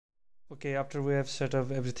Okay, after we have set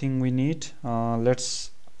up everything we need,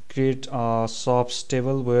 let's create a shops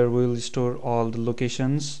table where we'll store all the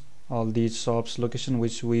locations, all these shops location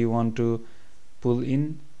which we want to pull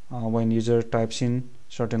in when user types in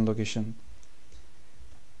certain location.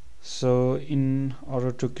 So in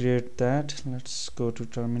order to create that, let's go to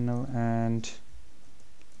terminal and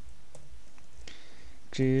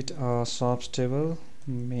create a shops table.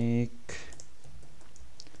 Make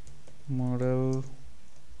model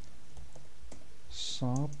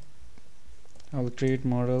shop. I'll create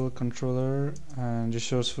model controller and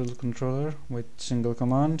resourceful controller with single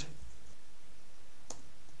command.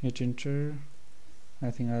 Hit enter.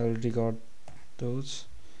 I think I already got those.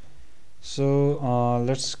 So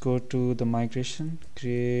let's go to the migration,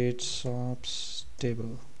 create shops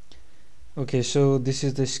table. Okay, so this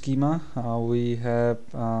is the schema. We have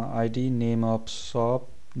ID, name of shop,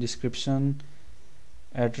 description,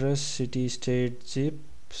 address, city, state, zip.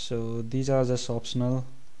 So these are just optional.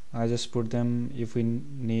 I just put them if we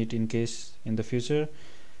need in case in the future.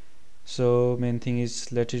 So main thing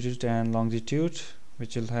is latitude and longitude,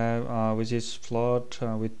 which will have which is float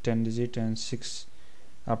with 10 digit and 6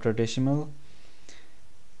 after decimal.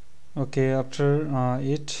 Okay, after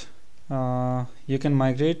it you can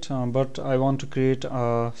migrate, but I want to create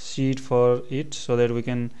a seed for it so that we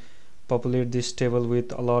can populate this table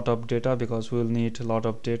with a lot of data, because we'll need a lot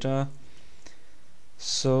of data.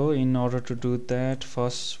 So in order to do that,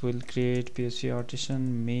 first we'll create PHP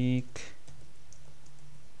artisan make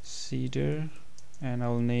seeder, and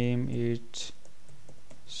I'll name it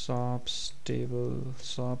shop table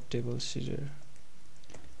seeder.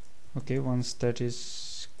 Okay, once that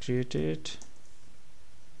is created,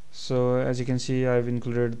 so as you can see, I've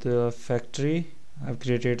included the factory. I've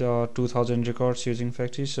created 2000 records using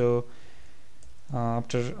factory. So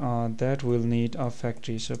after that we'll need a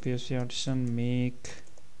factory. So PHP artisan make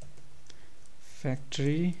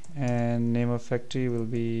factory, and name of factory will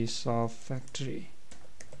be shop factory.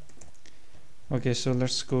 Okay, so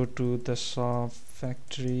let's go to the shop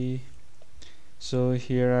factory. So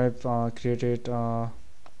here I've created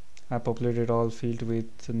I populated all field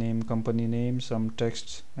with name, company name, some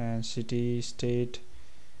text, and city, state,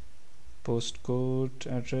 postcode,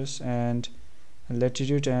 address, and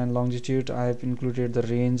latitude and longitude. I've included the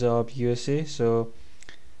range of USA. So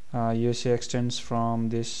USA extends from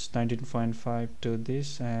this 19.5 to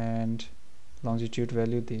this, and longitude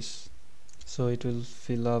value this. So it will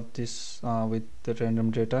fill up this with the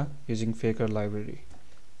random data using Faker library.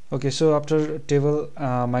 Okay, so after table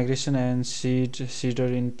migration and seeder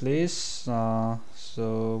in place,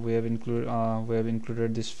 so we have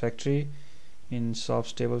included this factory in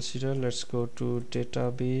shops table seeder. Let's go to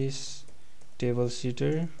database table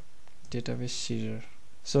seeder, database seeder.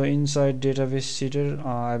 So inside database seeder,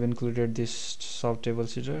 I've included this shop table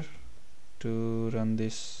seeder to run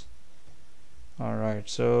this. Alright,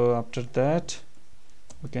 so after that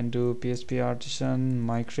we can do PHP artisan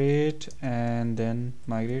migrate, and then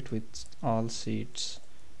migrate with all seeds.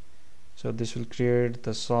 So this will create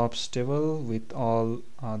the shops table with all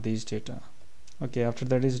these data. Okay, after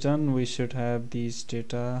that is done, we should have these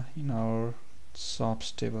data in our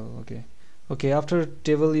shops table. Okay, after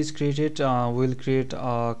table is created, we'll create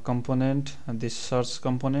a component, this search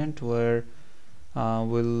component, where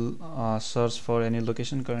we'll search for any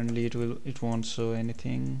location. Currently it won't show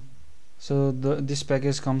anything. So this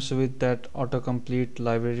package comes with that autocomplete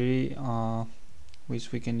library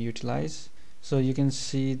which we can utilize. So you can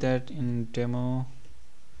see that in demo.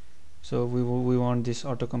 So we want this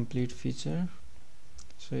autocomplete feature.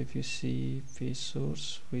 So if you see page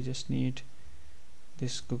source, we just need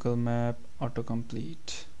this Google Map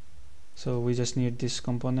autocomplete. So we just need this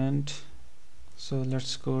component. So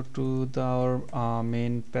let's go to our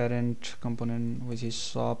main parent component, which is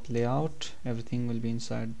shop layout. Everything will be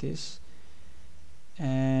inside this,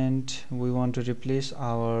 and we want to replace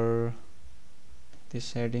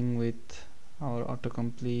this heading with our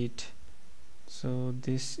autocomplete. So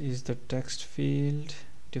this is the text field,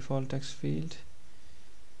 default text field.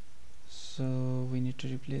 So we need to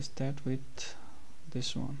replace that with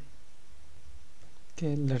this one.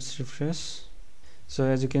 Okay, let's refresh. So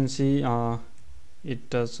as you can see, it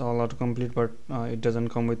does all autocomplete, but it doesn't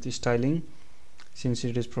come with styling. Since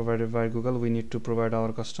it is provided by Google, we need to provide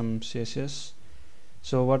our custom CSS.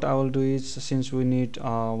 So what I will do is, since we need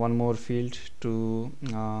one more field to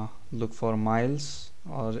look for miles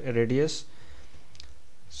or radius,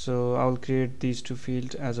 so I will create these two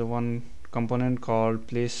fields as a one component called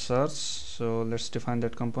place search. So let's define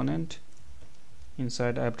that component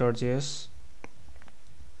inside app.js.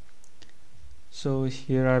 So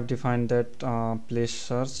here I've defined that place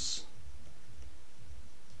search,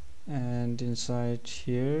 and inside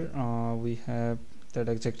here we have that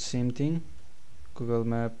exact same thing, Google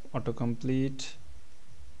Map autocomplete.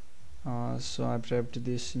 So I've wrapped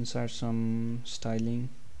this inside some styling,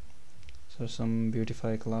 so some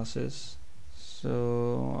beautify classes.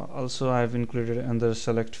 So also I've included another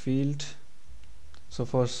select field. So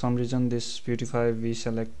for some reason this beautify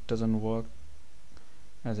vselect doesn't work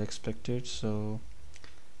as expected, so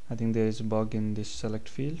I think there is a bug in this select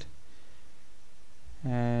field.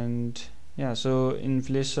 And yeah, so in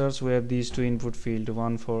place search we have these two input field,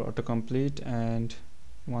 one for autocomplete and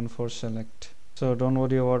one for select. So don't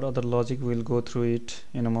worry about other logic, we'll go through it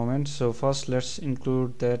in a moment. So first let's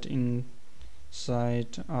include that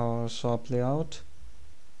inside our SOAP layout.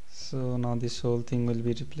 So now this whole thing will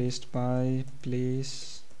be replaced by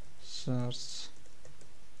place search.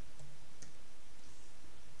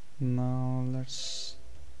 Now let's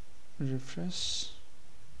refresh.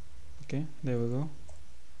 Okay, there we go,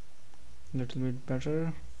 little bit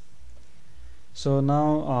better. So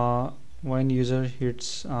now when user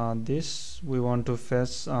hits this, we want to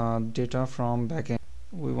fetch data from backend.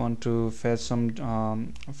 We want to fetch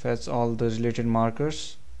some fetch all the related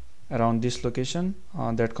markers around this location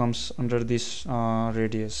that comes under this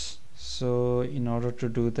radius. So in order to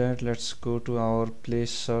do that, let's go to our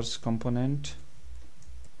place search component.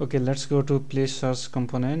 Okay, let's go to place search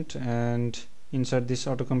component and insert this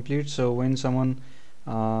autocomplete. So when someone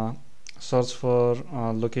search for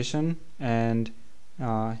location and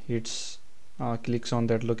hits clicks on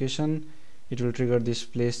that location, it will trigger this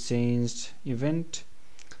place changed event,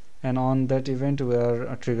 and on that event we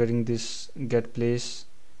are triggering this get place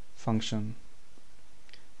function,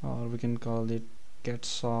 or we can call it get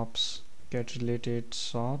SOPs, get related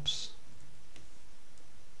SOPs.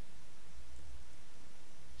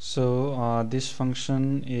 So this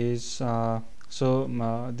function is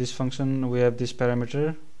this function, we have this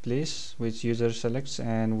parameter place which user selects,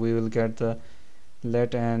 and we will get the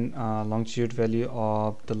lat and longitude value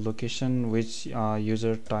of the location which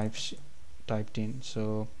user typed in.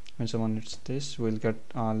 So when someone hits this, we'll get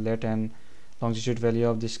lat and longitude value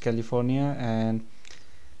of this California, and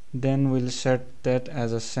then we'll set that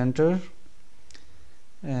as a center,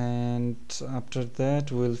 and after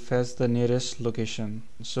that we'll fetch the nearest location.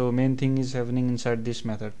 So main thing is happening inside this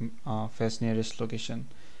method, fetch nearest location.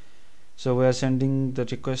 So we are sending the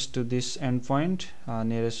request to this endpoint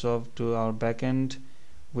nearest to our backend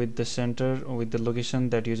with the center with the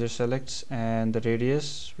location that user selects and the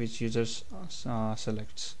radius which user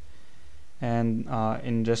selects, and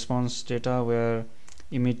in response data we are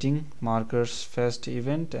emitting markers fetched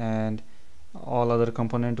event, and all other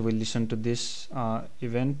component will listen to this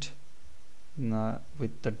event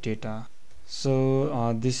with the data.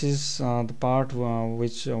 So this is the part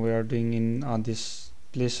which we are doing in this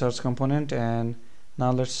place search component. And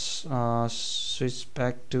now let's switch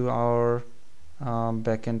back to our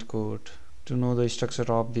backend code to know the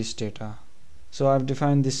structure of this data. So I've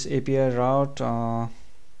defined this API route.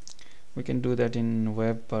 We can do that in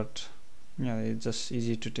web, but yeah, it's just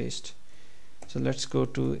easy to test. So let's go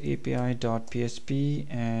to api.php,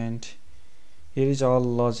 and here is all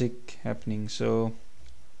logic happening. So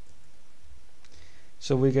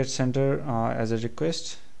we get center as a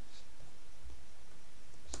request,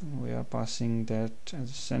 so we are passing that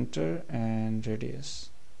as a center and radius.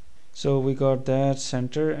 So we got that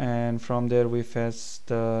center, and from there we fetch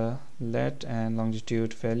the lat and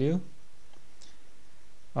longitude value.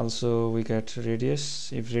 Also we get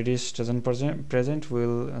radius. If radius doesn't present,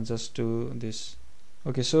 we'll just do this.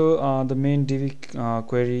 Okay, so the main DB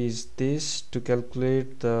query is this: to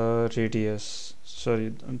calculate the radius,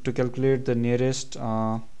 to calculate the nearest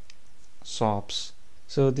SOPs.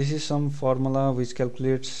 So this is some formula which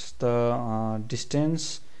calculates the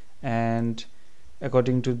distance, and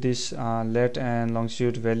according to this lat and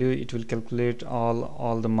longitude value, it will calculate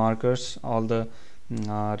all the markers, all the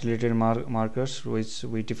related markers which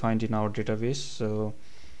we defined in our database. So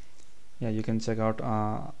yeah, you can check out.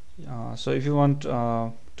 So if you want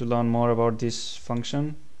to learn more about this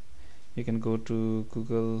function, you can go to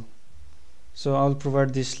Google. So I'll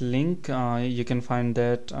provide this link. You can find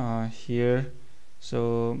that here.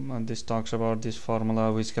 So this talks about this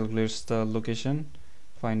formula which calculates the location,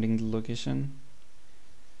 finding the location.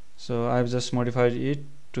 So I've just modified it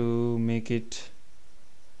to make it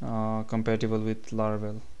compatible with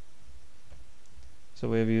Laravel. So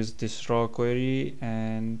we have used this raw query,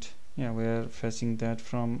 and yeah, we are fetching that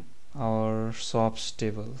from our SOPs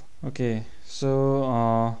table. Okay,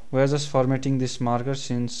 so we are just formatting this marker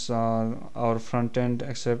since our front end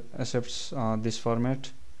accepts this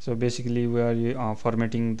format. So basically we are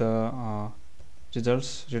formatting the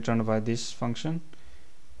results returned by this function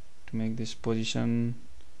to make this position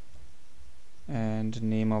and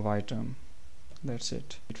name of item. That's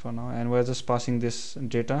it for now, and we're just passing this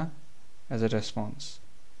data as a response,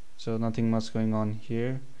 so nothing much going on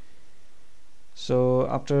here. So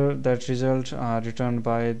after that result returned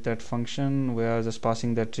by that function, we are just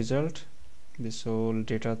passing that result, this whole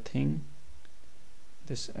data thing,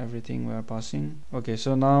 this everything we are passing. Okay,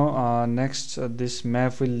 so now next this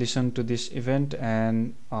map will listen to this event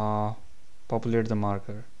and populate the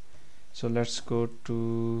marker. So let's go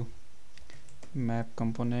to map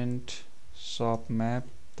component, swap map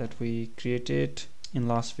that we created in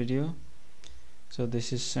last video. So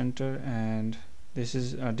this is center and this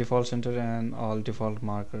is default center and all default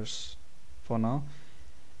markers for now.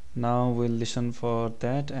 Now we'll listen for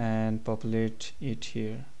that and populate it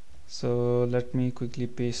here. So let me quickly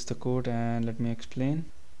paste the code and let me explain.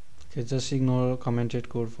 Okay, just ignore commented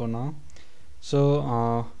code for now.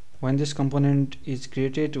 So when this component is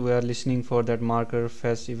created, we are listening for that marker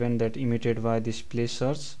fetch event that emitted by this place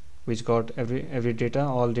search, which got every data,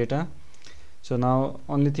 all data. So now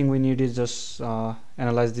only thing we need is just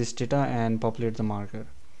analyze this data and populate the marker.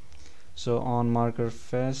 So on marker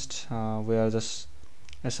fetched, we are just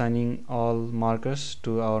assigning all markers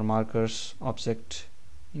to our markers object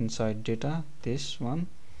inside data, this one.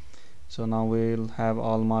 So now we'll have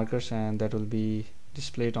all markers and that will be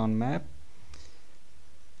displayed on map.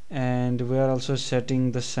 And we are also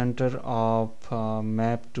setting the center of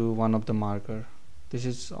map to one of the marker. This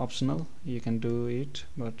is optional, you can do it,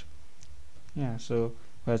 but yeah, so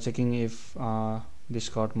we are checking if this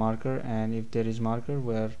got marker, and if there is marker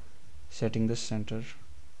we are setting the center.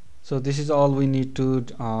 So this is all we need to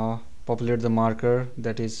populate the marker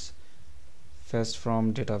that is fetched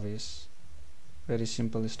from database. Very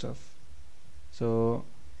simple stuff. So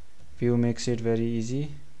Vue makes it very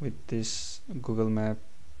easy with this Google Map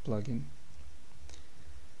plugin.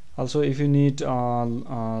 Also, if you need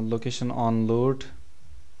location on load,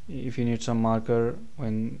 if you need some marker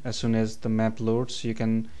as soon as the map loads, you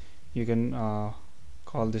can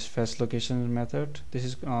call this fetch location method. This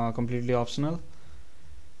is completely optional.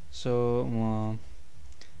 So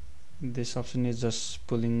this option is just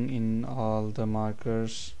pulling in all the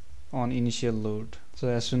markers on initial load. So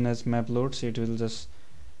as soon as map loads, it will just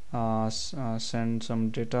send some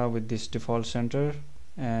data with this default center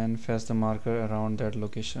and fetch the marker around that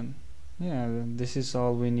location. Yeah, this is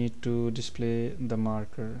all we need to display the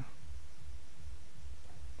marker.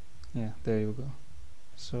 Yeah, there you go.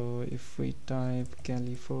 So if we type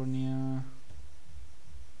California,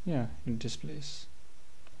 yeah, it displays.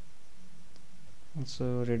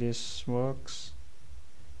 Also radius works.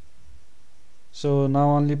 So now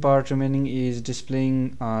only part remaining is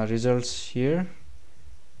displaying results here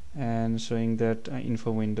and showing that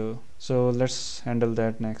info window. So let's handle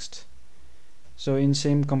that next. So in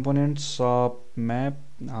same component swap map,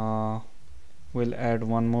 we'll add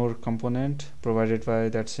one more component provided by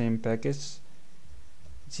that same package,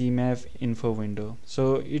 gmap info window.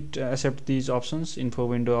 So it accepts these options, info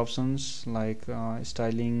window options like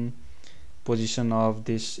styling, position of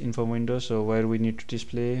this info window, so where we need to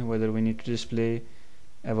display, whether we need to display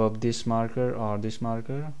above this marker or this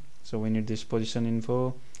marker. So we need this position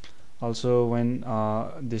info. Also when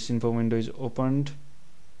this info window is opened,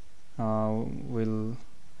 we'll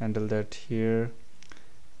handle that here,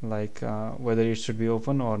 like whether it should be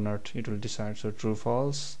open or not, it will decide. So true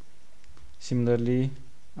false. Similarly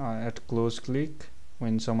at close click,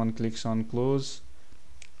 when someone clicks on close,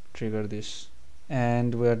 trigger this,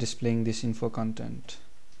 and we are displaying this info content.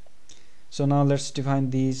 So now let's define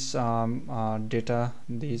these data,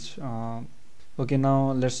 these okay,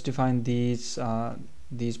 now let's define these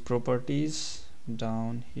properties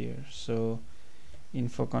down here. So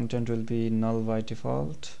info content will be null by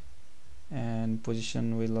default, and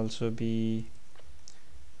position will also be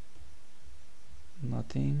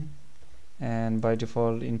nothing, and by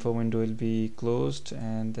default info window will be closed,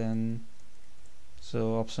 and then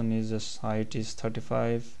so option is just height is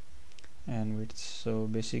 35 and width, so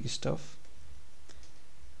basic stuff.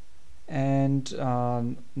 And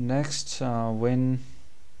next we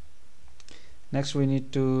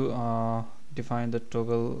need to define the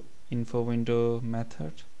toggle info window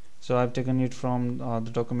method. So I've taken it from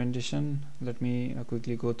the documentation. Let me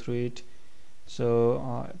quickly go through it.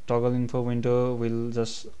 So toggle info window will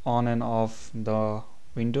just on and off the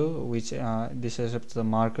window, which this accepts the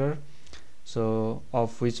marker, so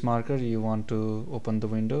of which marker you want to open the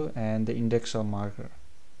window, and the index of marker.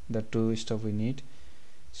 The two stuff we need.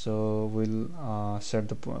 So we'll set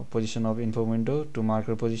the position of info window to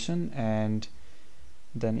marker position, and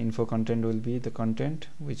then info content will be the content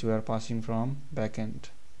which we are passing from backend.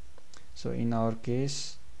 So in our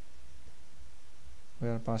case we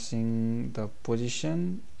are passing the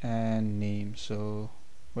position and name, so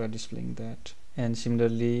we are displaying that. And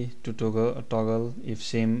similarly to toggle if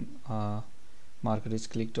same marker is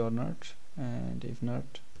clicked or not, and if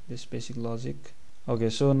not, this basic logic. Okay,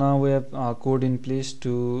 so now we have code in place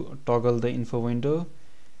to toggle the info window.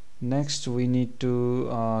 Next we need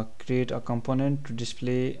to create a component to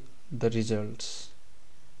display the results.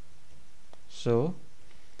 So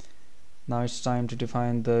now it's time to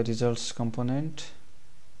define the results component,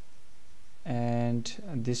 and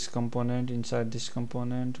this component, inside this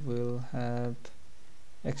component will have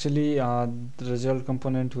actually the result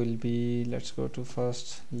component will be, let's go to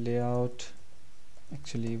first layout.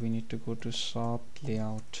 Actually we need to go to shop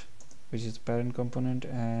layout, which is the parent component,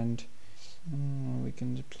 and we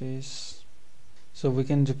can replace, so we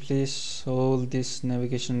can replace all this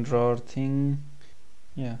navigation drawer thing.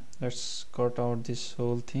 Yeah, let's cut out this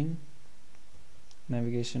whole thing,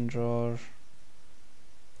 navigation drawer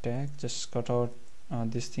tag, just cut out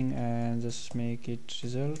this thing and just make it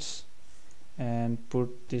results, and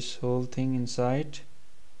put this whole thing inside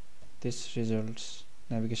this results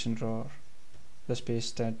navigation drawer. Just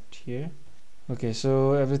paste that here. Okay,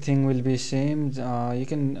 so everything will be same. You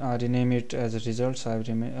can rename it as results. I've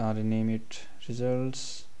rename it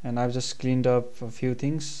results, and I've just cleaned up a few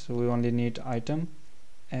things. We only need item,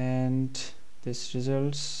 and this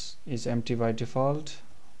results is empty by default,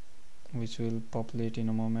 which will populate in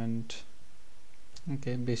a moment.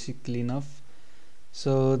 Okay, basically enough.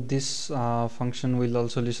 So this function will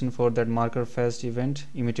also listen for that marker fetched event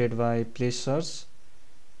emitted by place search.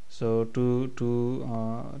 So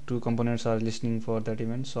two components are listening for that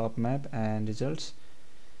event, swap map and results.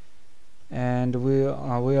 And we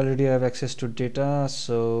already have access to data,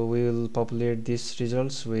 so we will populate these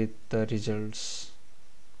results with the results.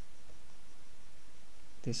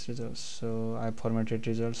 These results. So I formatted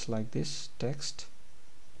results like this, text,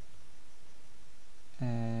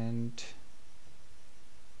 and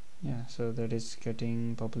yeah, so that is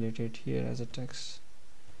getting populated here as a text,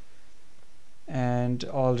 and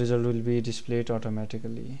all result will be displayed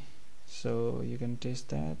automatically. So you can test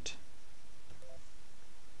that.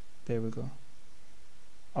 There we go.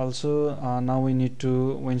 Also now we need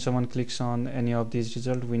to, when someone clicks on any of these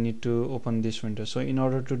results, we need to open this window. So in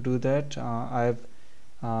order to do that, I've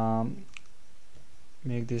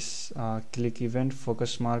make this click event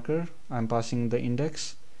focus marker. I'm passing the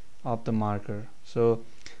index of the marker, so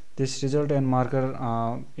this result and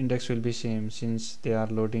marker index will be same since they are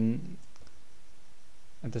loading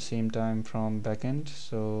at the same time from backend,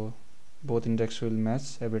 so both index will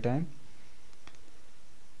match every time.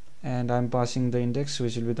 And I'm passing the index,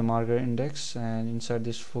 which will be the marker index, and inside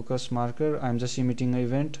this focus marker I'm just emitting an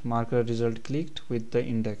event marker result clicked with the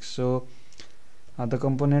index. So the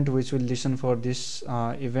component which will listen for this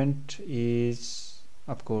event is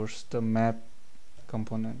of course the map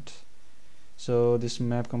component. So this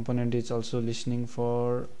map component is also listening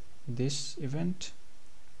for this event.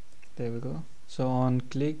 There we go. So on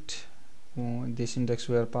clicked, this index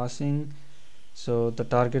we are passing. So the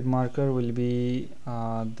target marker will be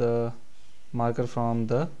the marker from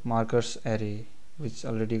the markers array, which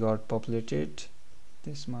already got populated,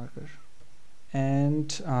 this marker.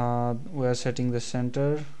 And we are setting the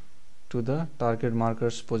center to the target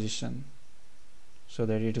marker's position so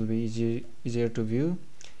that it will be easier to view.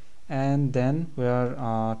 And then we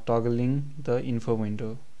are toggling the info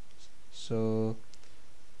window. So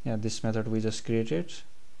yeah, this method we just created,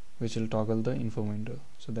 which will toggle the info window.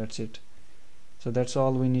 So that's it. So that's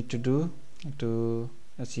all we need to do to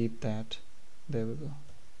achieve that. There we go.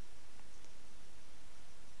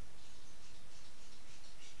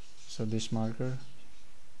 So this marker,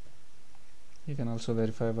 you can also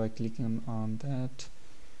verify by clicking on that,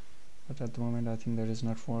 but at the moment I think that is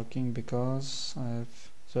not working because I have.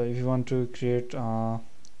 So if you want to create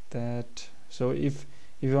that, so if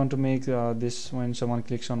you want to make this, when someone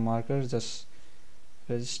clicks on marker, just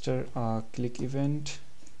register click event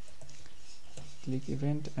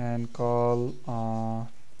and call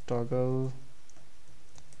toggle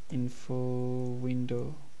info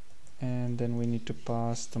window, and then we need to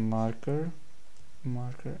pass the marker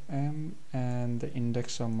m and the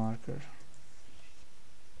index of marker.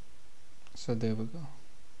 So there we go.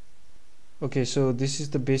 Okay, so this is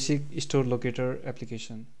the basic store locator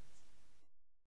application.